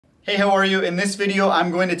Hey, how are you? In this video,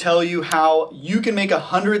 I'm going to tell you how you can make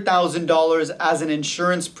 $100,000 as an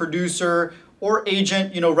insurance producer or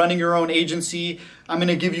agent, running your own agency. I'm going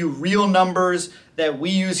to give you real numbers that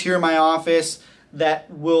we use here in my office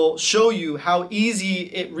that will show you how easy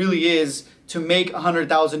it really is to make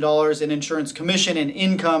 $100,000 in insurance commission and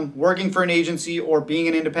income working for an agency or being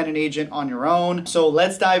an independent agent on your own. So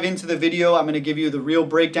let's dive into the video. I'm going to give you the real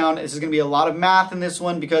breakdown. This is going to be a lot of math in this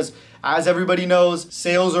one because, as everybody knows,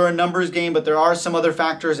 sales are a numbers game, but there are some other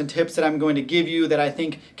factors and tips that I'm going to give you that I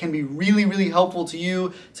think can be really, really helpful to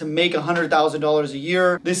you to make $100,000 a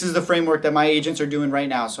year. This is the framework that my agents are doing right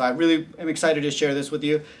now. So I really am excited to share this with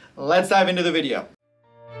you. Let's dive into the video.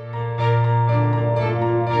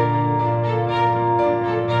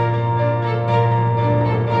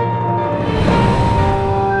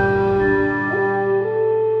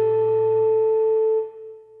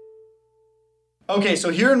 Okay, so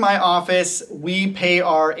here in my office, we pay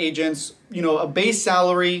our agents, a base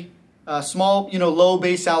salary, a small, low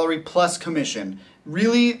base salary plus commission.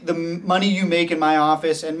 Really, the money you make in my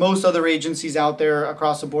office and most other agencies out there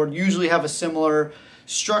across the board usually have a similar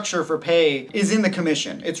structure for pay is in the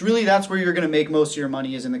commission. It's really, that's where you're gonna make most of your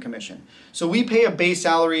money, is in the commission. So we pay a base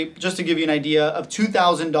salary, just to give you an idea, of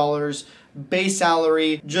 $2,000 base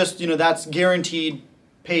salary, just, that's guaranteed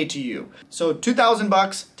pay to you. So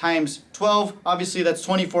 $2,000 times 12, obviously that's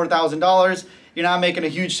 $24,000. You're not making a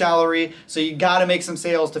huge salary, so you gotta make some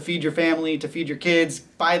sales to feed your family, to feed your kids,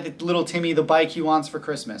 buy the little Timmy the bike he wants for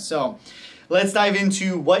Christmas. So let's dive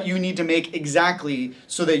into what you need to make exactly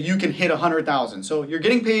so that you can hit $100,000. So you're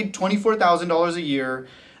getting paid $24,000 a year.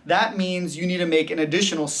 That means you need to make an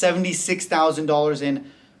additional $76,000 in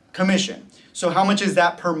commission. So how much is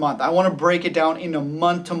that per month? I want to break it down in a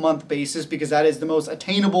month-to-month basis because that is the most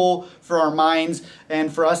attainable for our minds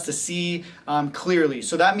and for us to see clearly.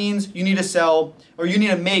 So that means you need to sell, or you need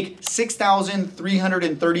to make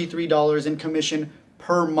 $6,333 in commission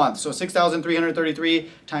per month. So $6,333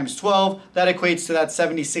 times 12, that equates to that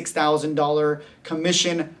 $76,000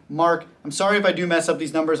 commission mark. I'm sorry if I do mess up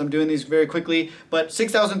these numbers, I'm doing these very quickly, but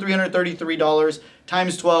 $6,333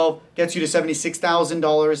 times 12 gets you to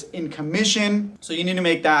 $76,000 in commission. So you need to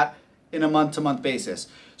make that in a month-to-month basis.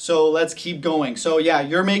 So let's keep going. So yeah,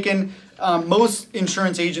 you're making, most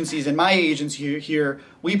insurance agencies, and my agency here,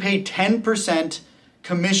 we pay 10%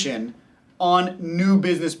 commission on new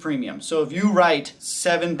business premium. So if you write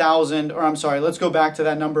let's go back to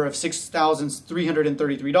that number of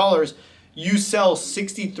 $6,333, you sell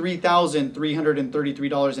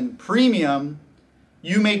 $63,333 in premium,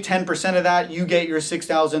 you make 10% of that, you get your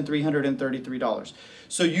 $6,333.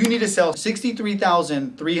 So you need to sell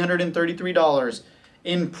 $63,333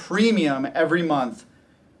 in premium every month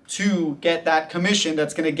to get that commission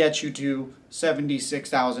that's gonna get you to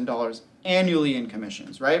 $76,000 annually in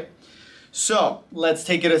commissions, right? So let's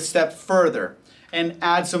take it a step further and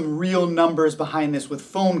add some real numbers behind this with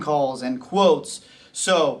phone calls and quotes.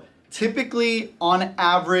 So typically on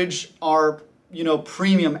average our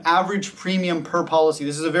average premium per policy.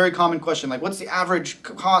 This is a very common question. Like, what's the average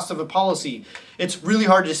cost of a policy? It's really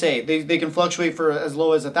hard to say. They can fluctuate for as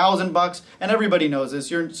low as $1,000, and everybody knows this.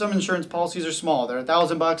 Some insurance policies are small. They're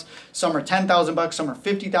 $1,000. Some are $10,000. Some are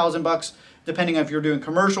 $50,000. Depending on if you're doing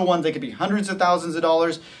commercial ones, they could be hundreds of thousands of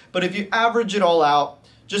dollars. But if you average it all out,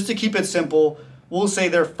 just to keep it simple, we'll say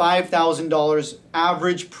they're $5,000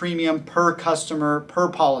 average premium per customer per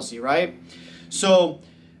policy, right? So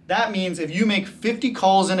that means if you make 50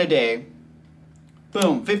 calls in a day,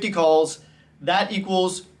 boom, 50 calls, that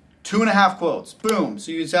equals 2.5 quotes, boom.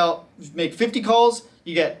 So you make 50 calls,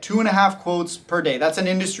 you get 2.5 quotes per day. That's an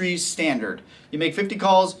industry standard. You make 50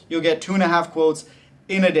 calls, you'll get 2.5 quotes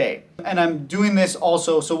in a day. And I'm doing this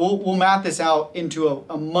also, so we'll math this out into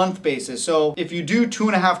a month basis. So if you do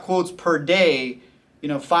 2.5 quotes per day,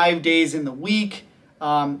 5 days in the week,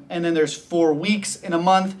 and then there's 4 weeks in a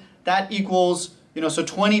month, that equals, so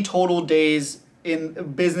 20 total days in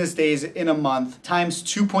business days in a month times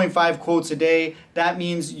 2.5 quotes a day. That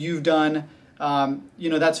means you've done,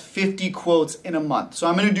 that's 50 quotes in a month. So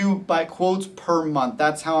I'm going to do by quotes per month.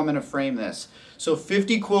 That's how I'm going to frame this. So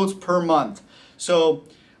 50 quotes per month. So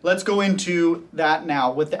let's go into that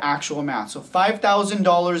now with the actual math. So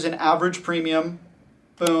 $5,000 in average premium,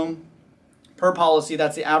 boom, per policy.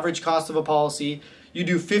 That's the average cost of a policy. You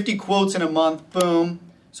do 50 quotes in a month, boom.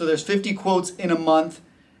 So there's 50 quotes in a month.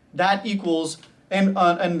 That equals, and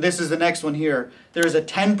this is the next one here, there's a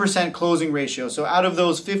 10% closing ratio. So out of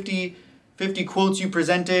those 50 quotes you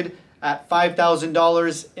presented at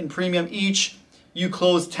 $5,000 in premium each, you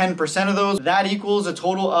close 10% of those. That equals a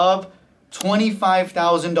total of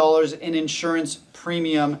 $25,000 in insurance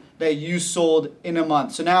premium that you sold in a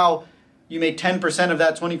month. So now you made 10% of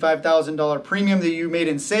that $25,000 premium that you made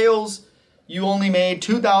in sales. You only made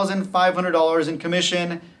 $2,500 in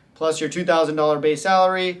commission plus your $2,000 base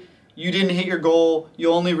salary. You didn't hit your goal.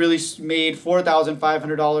 You only really made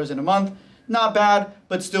 $4,500 in a month. Not bad,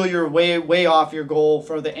 but still you're way off your goal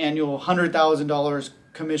for the annual $100,000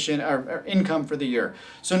 commission or income for the year.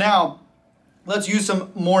 So now let's use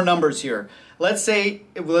some more numbers here. Let's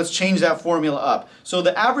change that formula up. So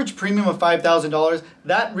the average premium of $5,000,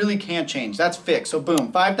 that really can't change. That's fixed. So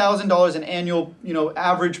boom, $5,000 in annual,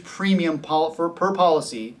 average premium per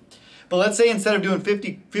policy. But let's say instead of doing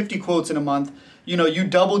 50 quotes in a month, you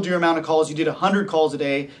doubled your amount of calls. You did 100 calls a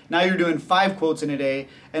day. Now you're doing 5 quotes in a day,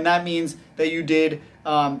 and that means that you did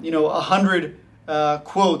 100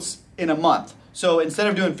 quotes in a month. So instead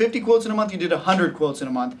of doing 50 quotes in a month, you did 100 quotes in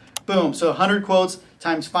a month. Boom. So 100 quotes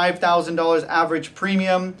times $5,000 average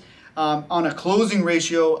premium on a closing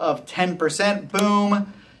ratio of 10%.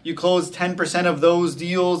 Boom. You closed 10% of those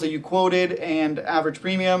deals that you quoted and average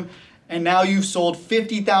premium. And now you've sold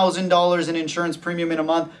 $50,000 in insurance premium in a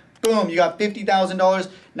month. Boom. You got $50,000.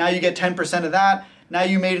 Now you get 10% of that. Now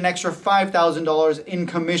you made an extra $5,000 in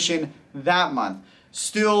commission that month.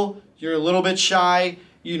 Still, you're a little bit shy.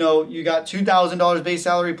 You got $2,000 base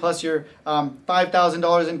salary plus your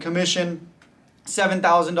 $5,000 in commission,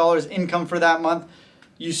 $7,000 income for that month.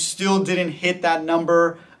 You still didn't hit that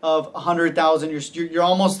number of $100,000. You're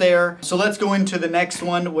almost there. So let's go into the next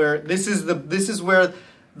one where this is where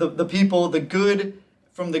the people, the good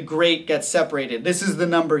from the great get separated. This is the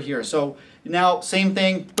number here. So now same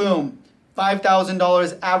thing, boom.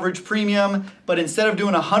 $5,000 average premium, but instead of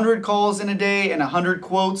doing 100 calls in a day and 100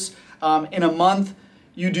 quotes in a month,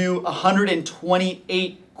 you do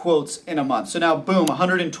 128 quotes in a month. So now, boom,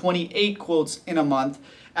 128 quotes in a month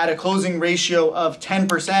at a closing ratio of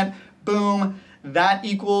 10%. Boom, that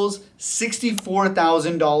equals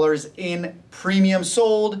 $64,000 in premium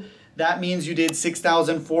sold. That means you did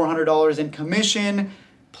 $6,400 in commission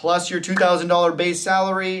plus your $2,000 base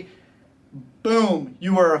salary. Boom,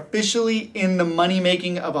 you are officially in the money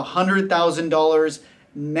making of $100,000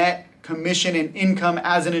 net commission and income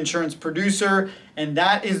as an insurance producer, and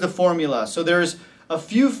that is the formula. So there's a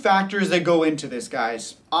few factors that go into this,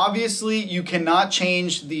 guys. Obviously, you cannot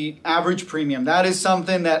change the average premium. That is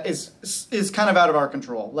something that is kind of out of our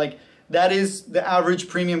control. Like, that is the average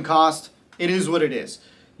premium cost. It is what it is.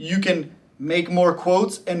 You can make more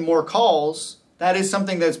quotes and more calls. That is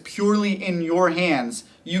something that's purely in your hands.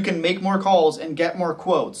 You can make more calls and get more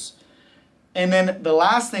quotes. And then the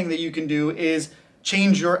last thing that you can do is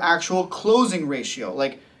change your actual closing ratio.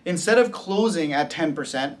 Like, instead of closing at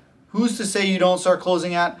 10%, who's to say you don't start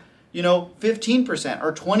closing at, 15%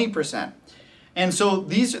 or 20%? And so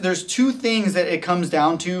there's two things that it comes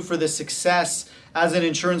down to for the success as an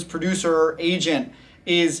insurance producer or agent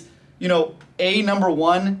is, number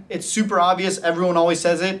one, it's super obvious. Everyone always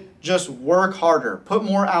says it. Just work harder, put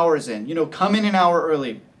more hours in, come in an hour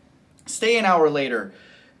early, stay an hour later,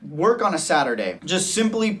 work on a Saturday. Just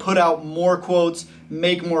simply put out more quotes,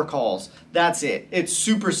 make more calls. That's it. It's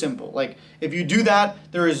super simple. Like, if you do that,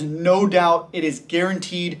 there is no doubt, it is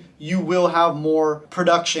guaranteed you will have more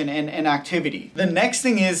production and activity. The next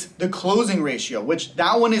thing is the closing ratio, which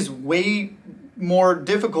that one is way more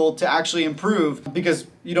difficult to actually improve because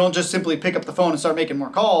you don't just simply pick up the phone and start making more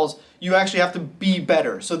calls. You actually have to be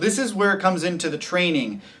better. So this is where it comes into the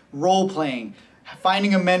training, role playing,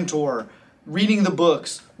 finding a mentor, reading the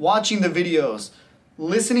books, watching the videos,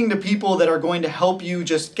 listening to people that are going to help you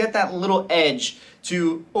just get that little edge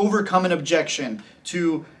to overcome an objection,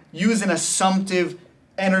 to use an assumptive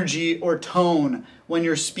energy or tone when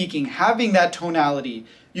you're speaking, having that tonality,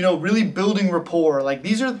 really building rapport. Like,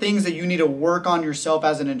 these are things that you need to work on yourself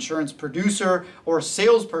as an insurance producer or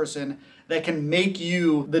salesperson that can make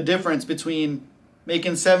you the difference between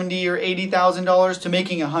making $70,000 or $80,000 to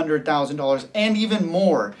making $100,000 and even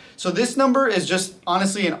more. So this number is just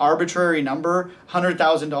honestly an arbitrary number,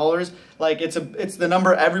 $100,000. Like, it's the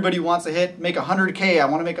number everybody wants to hit. Make 100K. I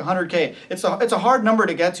want to make 100K. It's a hard number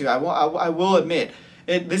to get to. I will admit.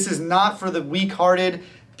 This is not for the weak-hearted.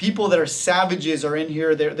 People that are savages are in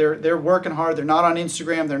here. They're working hard. They're not on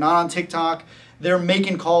Instagram. They're not on TikTok. They're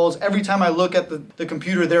making calls. Every time I look at the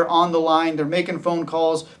computer, they're on the line. They're making phone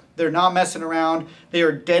calls. They're not messing around. They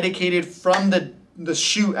are dedicated from the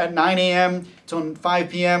shoot at 9 a.m. till 5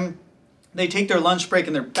 p.m. They take their lunch break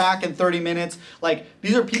and they're back in 30 minutes. Like,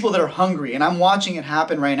 these are people that are hungry, and I'm watching it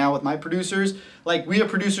happen right now with my producers. Like, we have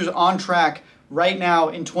producers on track right now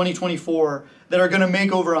in 2024 that are going to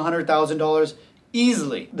make over $100,000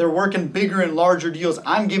 easily. They're working bigger and larger deals.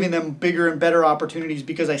 I'm giving them bigger and better opportunities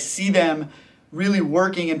because I see them really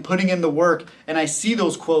working and putting in the work, and I see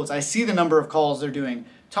those quotes, I see the number of calls they're doing.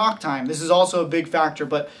 Talk time, this is also a big factor,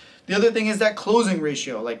 but the other thing is that closing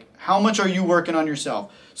ratio, like how much are you working on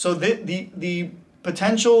yourself? So the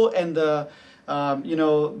potential and the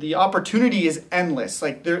the opportunity is endless.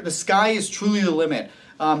 Like the sky is truly the limit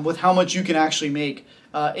with how much you can actually make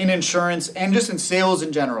in insurance and just in sales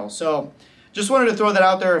in general. So just wanted to throw that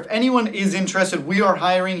out there. If anyone is interested, we are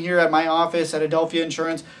hiring here at my office at Adelphia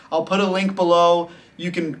Insurance. I'll put a link below.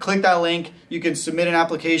 You can click that link, you can submit an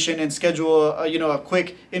application and schedule a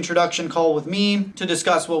quick introduction call with me to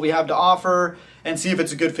discuss what we have to offer and see if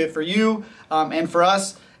it's a good fit for you and for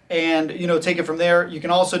us, and take it from there. You can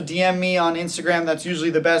also DM me on Instagram. That's usually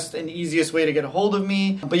the best and easiest way to get a hold of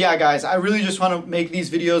me. But yeah, guys, I really just want to make these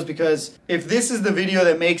videos because if this is the video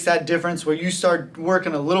that makes that difference where you start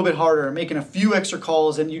working a little bit harder and making a few extra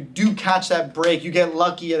calls and you do catch that break, you get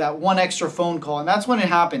lucky at that one extra phone call, and that's when it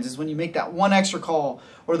happens, is when you make that one extra call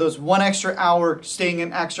or those one extra hour, staying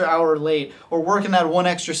an extra hour late, or working that one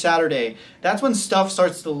extra Saturday. That's when stuff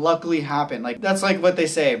starts to luckily happen. Like that's like what they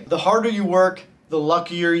say, the harder you work, the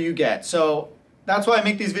luckier you get. So that's why I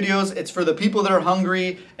make these videos. It's for the people that are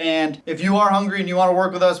hungry, and if you are hungry and you want to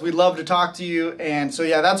work with us, we'd love to talk to you. And so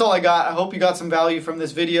yeah, that's all I got. I hope you got some value from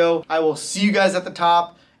this video. I will see you guys at the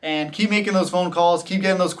top, and keep making those phone calls, keep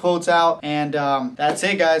getting those quotes out, and that's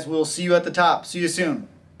it, guys. We'll see you at the top. See you soon.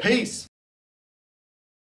 Peace.